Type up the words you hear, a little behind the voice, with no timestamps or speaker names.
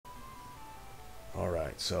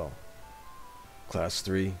Alright, so class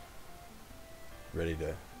 3, ready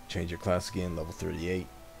to change your class again, level 38.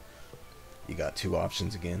 You got two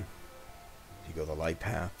options again. You go the light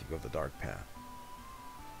path, you go the dark path.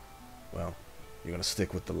 Well, you're going to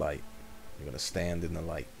stick with the light. You're going to stand in the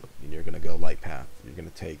light, and you're going to go light path. You're going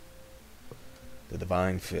to take the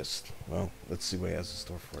Divine Fist. Well, let's see what he has in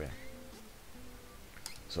store for you.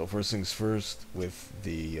 So first things first, with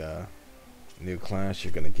the new class,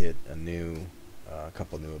 you're going to get a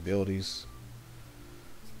couple new abilities.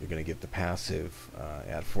 You're going to get the passive,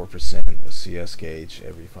 add 4% a CS gauge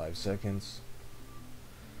every 5 seconds.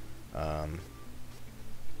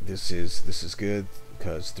 This is good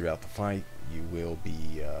because throughout the fight you will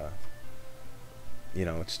be,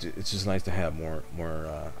 it's just nice to have more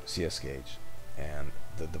CS gauge. And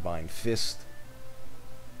the Divine Fist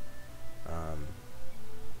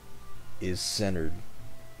is centered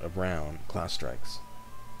around class strikes.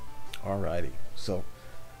 Alrighty, so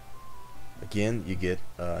again, you get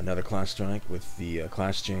another class strike with the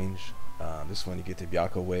class change. This one you get the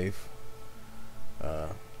Byakko Wave.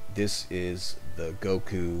 This is the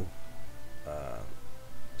Goku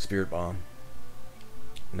Spirit Bomb.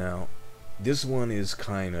 Now, this one is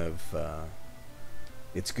kind of,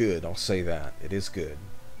 it's good, I'll say that. It is good.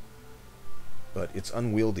 But it's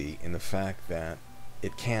unwieldy in the fact that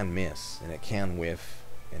it can miss, and it can whiff,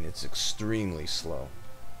 and it's extremely slow.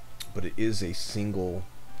 But it is a single,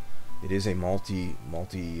 it is a multi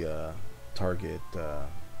target,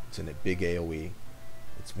 it's in a big AoE.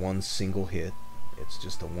 It's one single hit. It's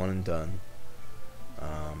just a one and done.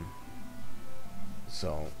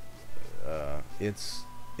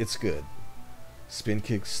 It's good. Spin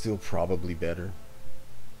kick's still probably better.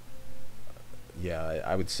 Yeah,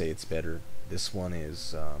 I would say it's better. This one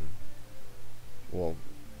is, well,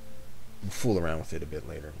 fool around with it a bit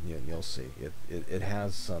later. You'll see. It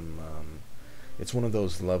has some. It's one of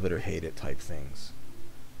those love it or hate it type things.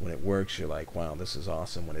 When it works, you're like, wow, this is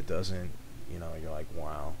awesome. When it doesn't, you're like,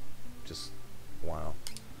 wow, just wow.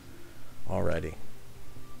 Alrighty.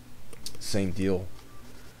 Same deal.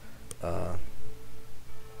 The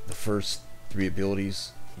first 3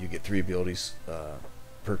 abilities, you get 3 abilities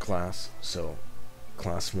per class. So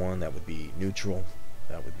class 1, that would be neutral.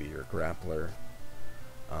 That would be your grappler.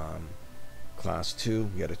 Class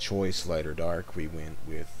 2, we had a choice, light or dark. We went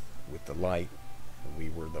with the light. We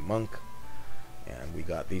were the monk, and we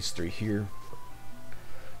got these 3 here.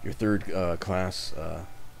 Your third class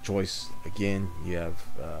choice, again, you have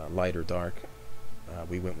light or dark.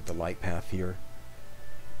 We went with the light path here,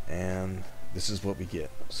 and this is what we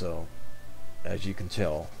get. So as you can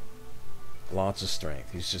tell, lots of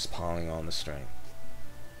strength. He's just piling on the strength,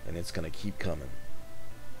 and it's gonna keep coming.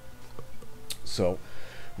 So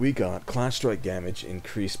we got class strike damage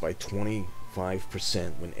increased by 25%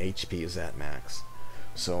 when HP is at max.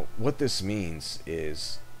 So what this means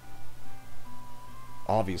is,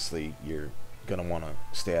 obviously you're gonna want to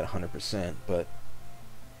stay at 100%, but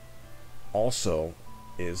also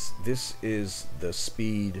this is the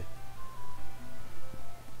speed.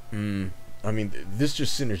 I mean, this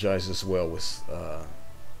just synergizes well with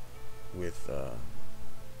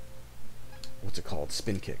what's it called?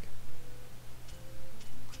 Spin kick.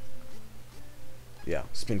 Yeah,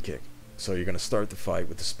 spin kick. So you're gonna start the fight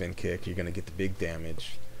with the spin kick. You're gonna get the big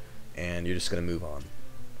damage, and you're just gonna move on.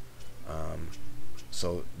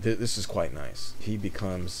 So this is quite nice. He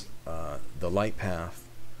becomes the light path.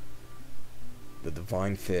 The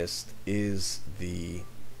Divine Fist is the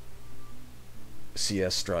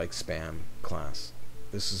CS strike spam class.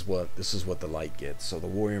 This is what the light gets. So the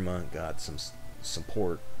Warrior Monk got some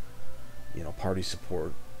support, party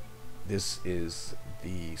support. This is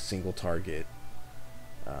the single target.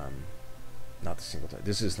 Not the single target.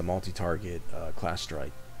 This is the multi-target class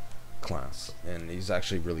strike class, and he's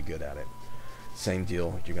actually really good at it. Same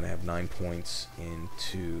deal. You're gonna have 9 points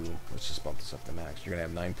into. Let's just bump this up to max. You're gonna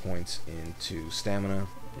have 9 points into stamina.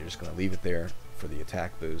 You're just gonna leave it there for the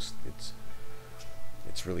attack boost.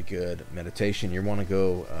 It's really good. Meditation. You want to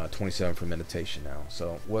go 27 for meditation now.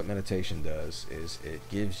 So what meditation does is it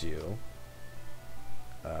gives you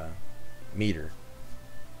meter,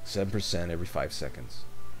 7% every 5 seconds.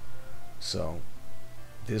 So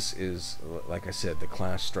this is, like I said, the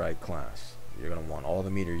class strike class. You're going to want all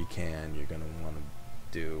the meter you can. You're going to want to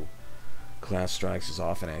do class strikes as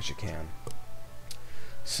often as you can.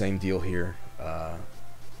 Same deal here.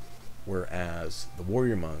 Whereas the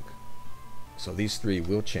Warrior Monk, so these 3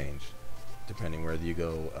 will change depending whether you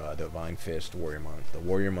go Divine Fist, Warrior Monk. The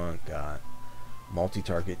Warrior Monk got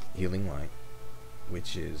multi-target healing light,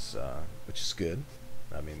 which is good.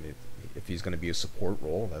 I mean, if he's going to be a support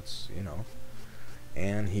role, that's,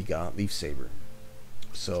 and he got Leaf Saber.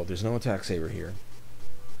 So there's no attack saber here,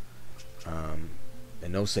 and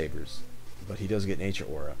no sabers, but he does get nature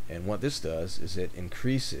aura, and what this does is it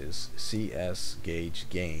increases CS gauge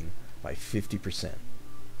gain by 50%.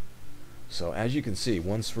 So as you can see,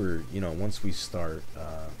 once we start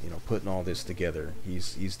putting all this together,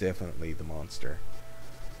 he's definitely the monster.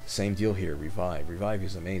 Same deal here. Revive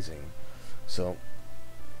is amazing. So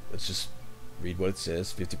let's just read what it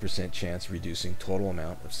says. 50% chance reducing total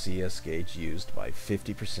amount of CS gauge used by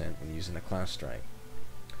 50% when using a class strike.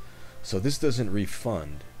 So this doesn't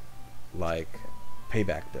refund like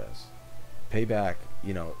Payback does. Payback,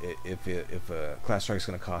 if a class strike is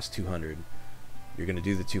going to cost 200, you're going to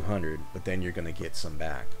do the 200, but then you're going to get some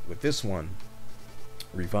back. With this one,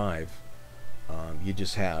 Revive, you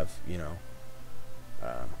just have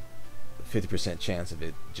 50% chance of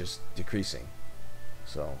it just decreasing.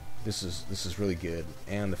 So this is really good,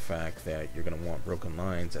 and the fact that you're going to want broken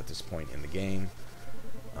lines at this point in the game,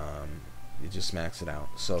 you just max it out.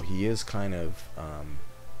 So he is kind of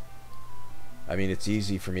I mean, it's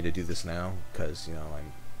easy for me to do this now because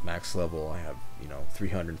I'm max level. I have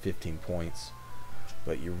 315 points,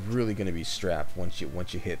 but you're really going to be strapped once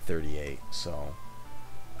you hit 38. So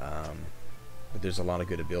but there's a lot of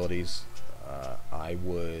good abilities.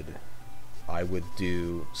 I would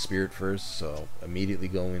do Spirit first, so immediately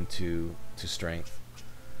go into Strength,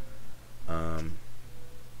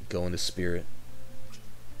 go into Spirit,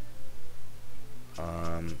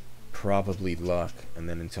 probably Luck, and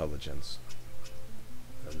then Intelligence.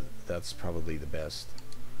 That's probably the best.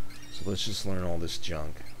 So let's just learn all this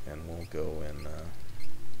junk, and we'll go and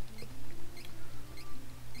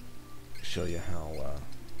show you how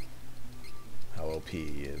OP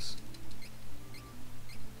he is.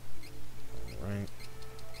 Right.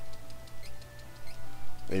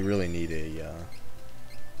 They really need a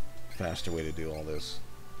faster way to do all this.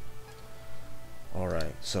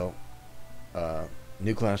 Alright, so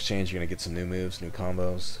new class change, you're going to get some new moves, new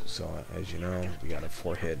combos. So as you know, we got a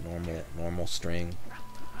 4-hit normal string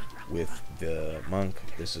with the monk.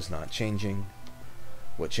 This is not changing.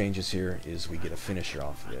 What changes here is we get a finisher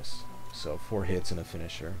off of this. So 4 hits and a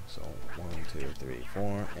finisher. So 1, 2, 3,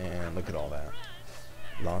 4, and look at all that.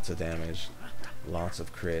 Lots of damage, lots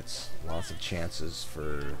of crits, lots of chances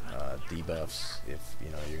for debuffs if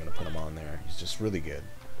you're gonna put them on there. He's just really good.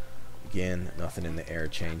 Again, nothing in the air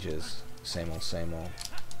changes. Same old, same old.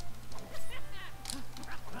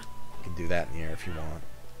 You can do that in the air if you want.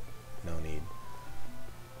 No need.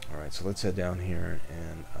 Alright, so let's head down here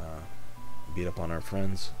and beat up on our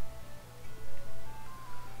friends.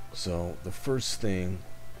 So the first thing,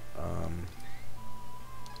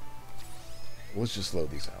 let's just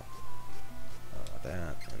load these out.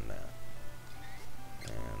 That and that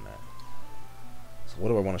and that. So what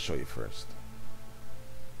do I want to show you first?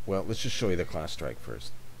 Well, let's just show you the class strike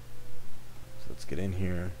first. So let's get in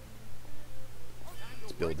here.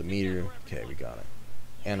 Let's build the meter. Okay, we got it.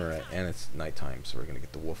 And it's nighttime, so we're gonna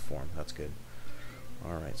get the wolf form. That's good.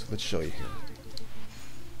 All right, so let's show you here.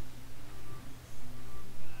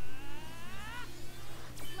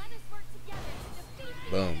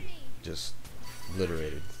 Boom, just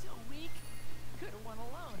obliterated.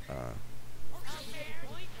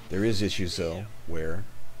 There is issues though where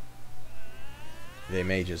they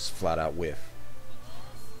may just flat out whiff.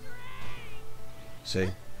 See,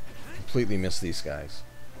 completely miss these guys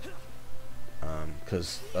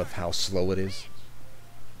because of how slow it is.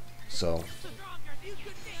 So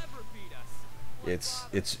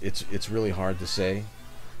it's really hard to say.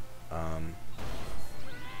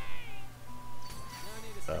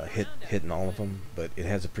 Hitting all of them, but it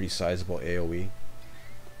has a pretty sizable AoE.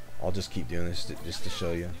 I'll just keep doing this just to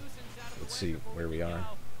show you. Let's see where we are.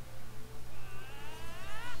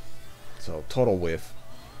 So total whiff.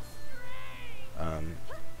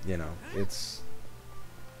 It's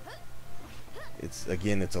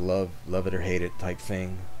again, it's a love it or hate it type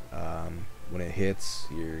thing. When it hits,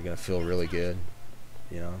 you're gonna feel really good.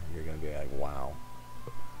 You're gonna be like, wow.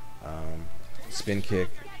 Spin kick.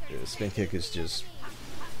 Spin kick is just,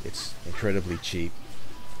 it's incredibly cheap.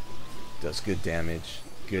 Does good damage,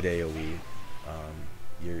 good AoE.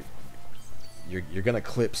 You're gonna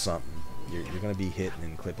clip something. You're gonna be hitting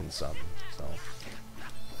and clipping something. So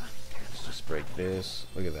let's just break this.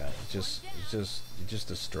 Look at that. It just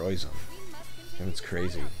destroys them. And it's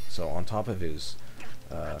crazy. So on top of his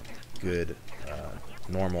good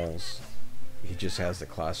normals, he just has the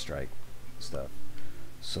class strike stuff.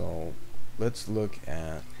 So let's look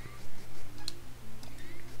at.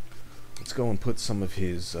 Let's go and put some of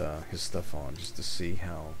his stuff on just to see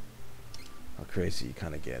how crazy he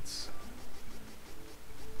kind of gets.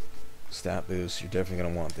 Stat boost, you're definitely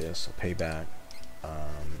gonna want this. So Payback,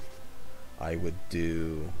 I would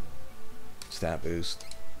do stat boost.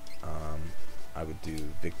 I would do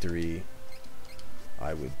victory.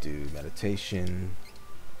 I would do meditation.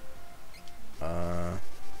 I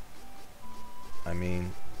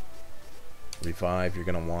mean, revive, you're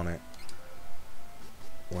gonna want it.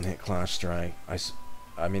 One hit clash strike.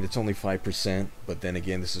 I mean, it's only 5%, but then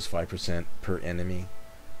again, this is 5% per enemy,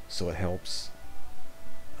 so it helps.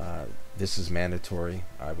 This is mandatory,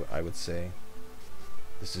 I would say.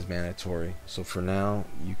 This is mandatory. So for now,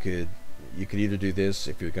 you could either do this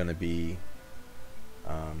if you're gonna be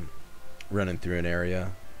running through an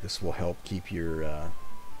area. This will help keep your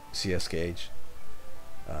CS gauge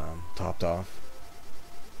topped off,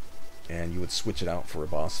 and you would switch it out for a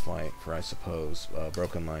boss fight for, I suppose,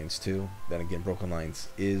 Broken Lines too. Then again, Broken Lines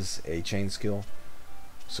is a chain skill,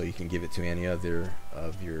 so you can give it to any other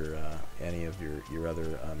of your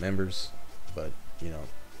other members, but you know,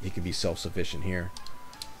 he can be self-sufficient here.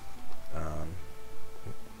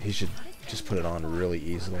 He should just put it on really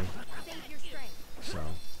easily. So,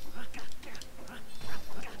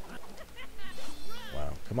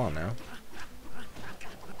 wow, come on now.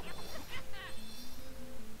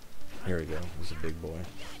 Here we go. He's a big boy.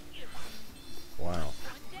 Wow.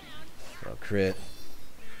 So, crit.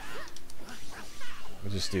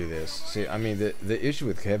 We'll just do this. See, I mean, the issue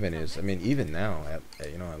with Kevin is, I mean, even now at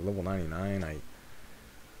you know, at level 99,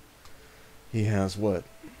 he has what?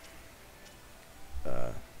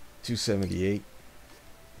 278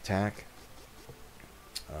 attack.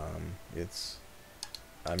 It's,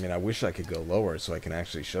 I mean, I wish I could go lower so I can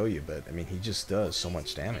actually show you, but I mean, he just does so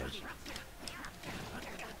much damage.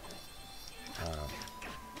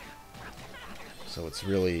 So it's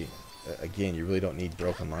really, again, you really don't need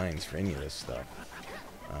Broken Lines for any of this stuff.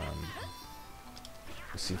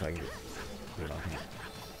 Let's see if I can get it on him.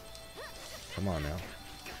 Come on now.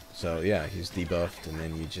 So yeah, he's debuffed, and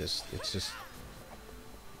then you just,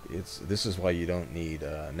 this is why you don't need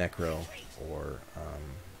Necro or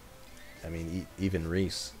I mean, even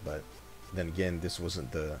Reese. But then again, this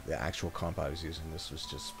wasn't the actual comp I was using. This was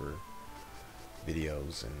just for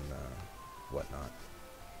videos and whatnot.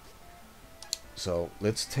 So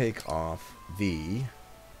let's take off the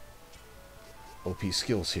OP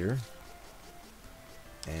skills here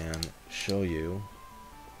and show you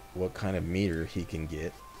what kind of meter he can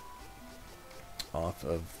get off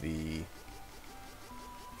of the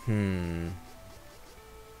I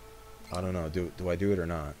don't know, do I do it or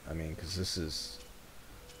not? I mean, because this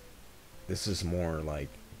is more like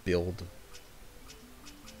build.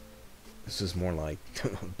 This is more like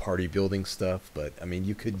party building stuff, but I mean,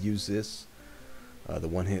 you could use this, the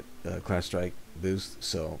one hit class strike boost.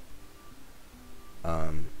 So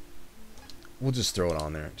we'll just throw it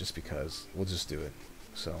on there just because. We'll just do it.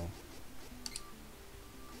 So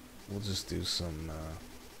we'll just do some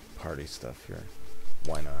party stuff here.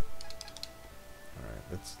 Why not?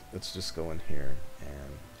 Alright, let's just go in here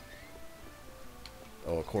and,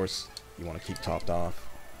 oh, of course you want to keep topped off.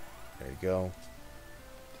 There you go.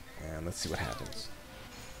 And let's see what happens.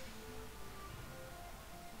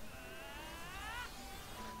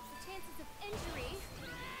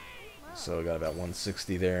 So we got about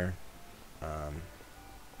 160 there.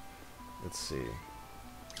 Let's see.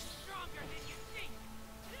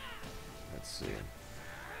 Let's see.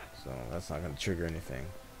 So that's not going to trigger anything.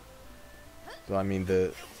 So I mean,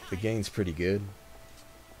 the gain's pretty good.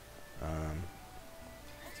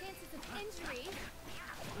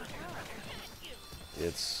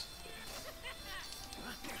 It's,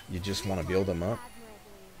 you just want to build them up,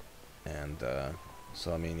 and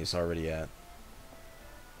so I mean, he's already at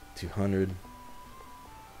 200.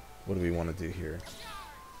 What do we want to do here?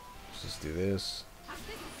 Let's just do this.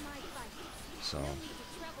 So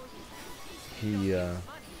he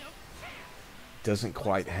doesn't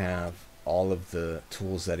quite have all of the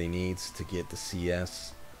tools that he needs to get the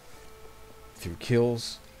CS through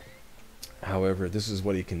kills. However, this is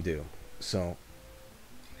what he can do. So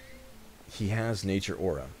he has Nature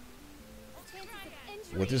Aura.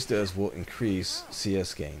 What this does will increase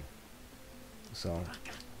CS gain. So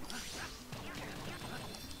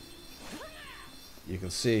you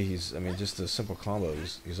can see he's, I mean, just a simple combo,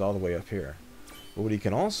 he's all the way up here. But what he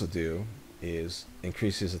can also do is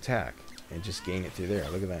increase his attack and just gain it through there.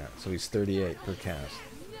 Look at that. So he's 38 per cast.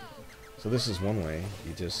 So this is one way.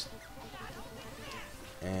 You just,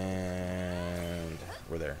 and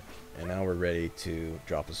we're there. And now we're ready to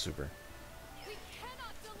drop a super.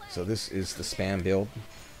 So this is the spam build.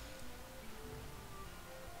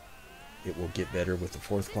 It will get better with the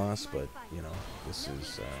 4th class, but you know, this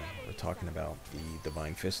is, we're talking about the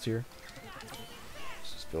Divine Fist here.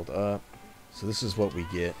 Let's just build up. So this is what we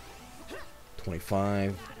get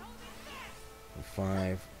 25,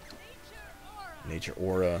 25, Nature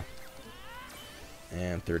Aura,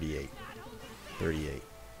 and 38. 38.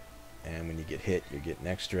 And when you get hit, you're getting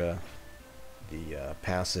extra. The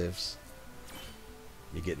passives,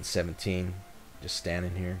 you're getting 17, just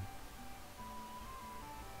standing here.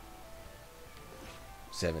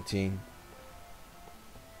 17,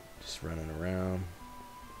 just running around.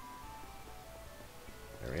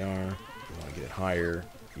 There we are. If you want to get it higher,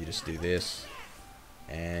 you just do this,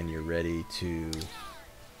 and you're ready to.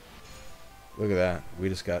 Look at that. We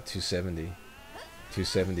just got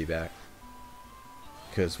 270 back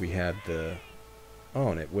because we had the. Oh,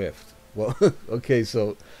 and it whiffed. Well, okay,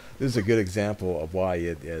 so this is a good example of why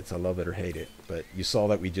it's a love it or hate it. But you saw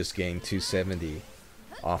that we just gained 270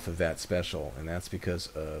 off of that special, and that's because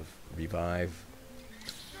of revive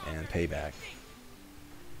and payback.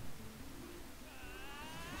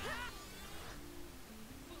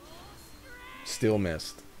 Still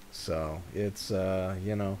missed. So it's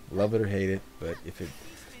you know, love it or hate it. But if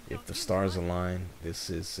the stars align, this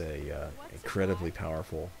is a incredibly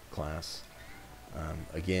powerful class.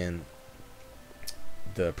 Again,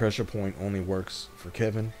 the pressure point only works for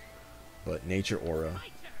Kevin, but Nature Aura,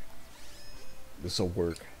 this will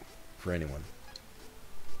work for anyone.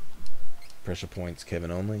 Pressure points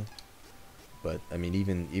Kevin only, but I mean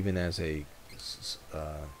even as a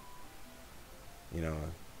you know,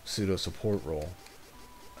 pseudo support role,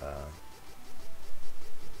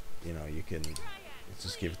 you know, you can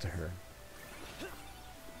just give it to her.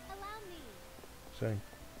 See,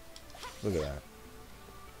 look at that.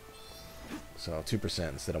 So 2%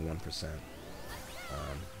 instead of 1%. Here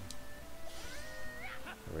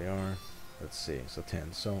we are. Let's see. So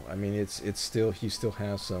 10. So I mean, it's still, he still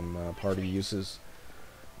has some party uses.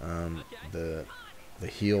 The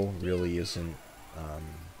heal really isn't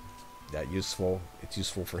that useful. It's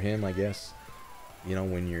useful for him, I guess. You know,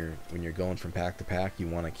 when you're going from pack to pack, you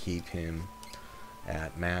want to keep him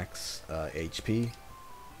at max HP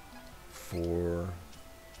for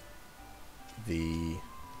the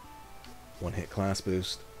one-hit class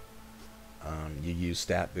boost. You use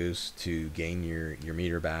stat boost to gain your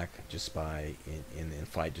meter back just by in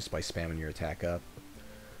fight, just by spamming your attack up.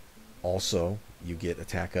 Also, you get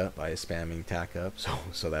attack up by spamming attack up,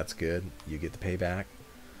 so that's good. You get the payback,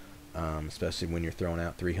 especially when you're throwing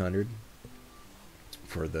out 300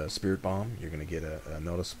 for the Spirit Bomb. You're going to get a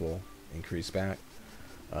noticeable increase back.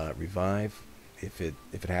 Revive, if it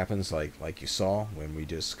happens like you saw when we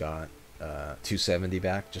just got 270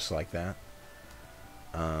 back, just like that.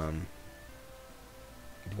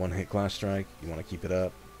 One hit class strike, you want to keep it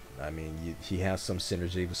up. I mean, he has some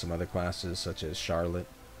synergy with some other classes such as Charlotte,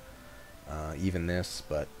 even this,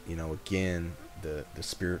 but you know, again, the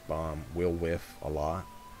Spirit Bomb will whiff a lot,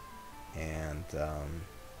 and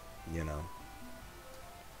you know,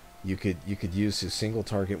 you could use his single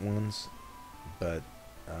target ones, but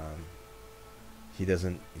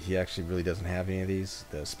he actually really doesn't have any of these.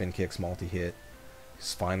 The spin kicks multi-hit,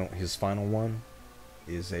 his final one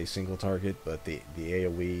is a single target, but the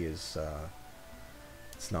AoE is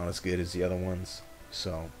it's not as good as the other ones.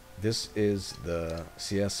 So this is the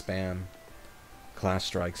CS spam class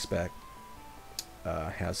strike spec.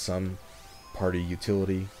 Has some party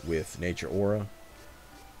utility with Nature Aura.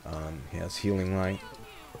 Has Healing Light,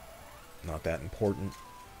 not that important.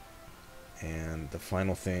 And the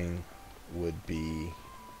final thing would be,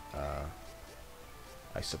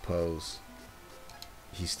 I suppose,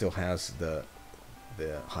 he still has the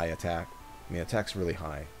high attack. I mean, attack's really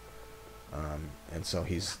high, and so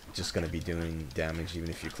he's just going to be doing damage even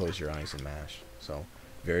if you close your eyes and mash. So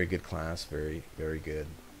very good class, very good.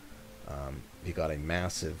 He got a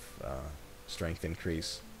massive strength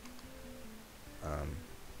increase,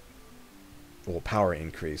 well, power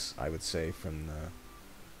increase, I would say, from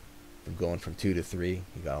going from 2 to 3.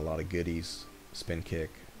 He got a lot of goodies: spin kick,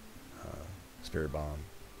 Spirit Bomb,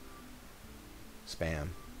 spam.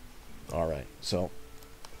 Alright, so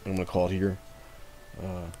I'm going to call it here.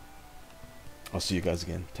 I'll see you guys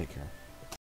again. Take care.